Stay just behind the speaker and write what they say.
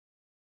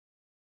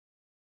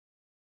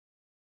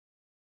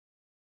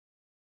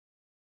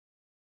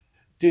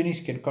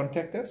Attorneys can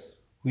contact us.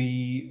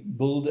 We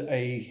build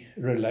a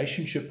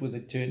relationship with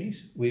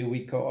attorneys where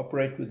we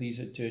cooperate with these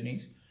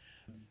attorneys,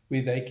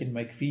 where they can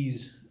make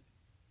fees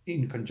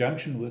in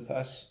conjunction with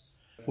us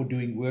for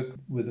doing work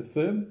with the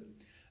firm.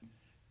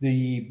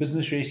 The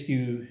business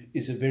rescue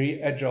is a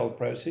very agile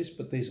process,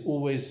 but there's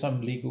always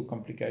some legal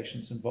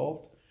complications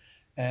involved.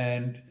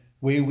 And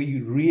where we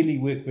really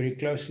work very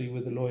closely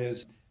with the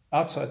lawyers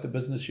outside the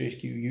business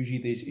rescue, usually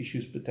there's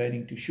issues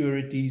pertaining to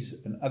sureties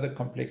and other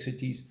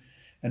complexities.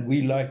 And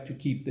we like to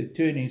keep the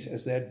attorneys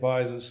as the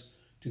advisors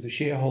to the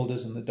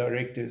shareholders and the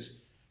directors,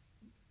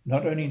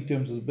 not only in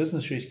terms of the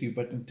business rescue,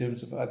 but in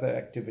terms of other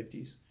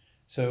activities.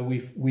 So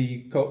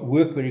we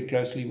work very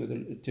closely with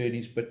the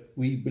attorneys, but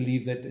we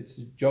believe that it's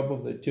the job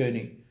of the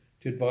attorney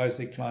to advise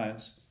their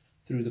clients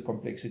through the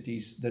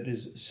complexities that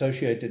is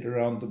associated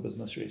around the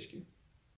business rescue.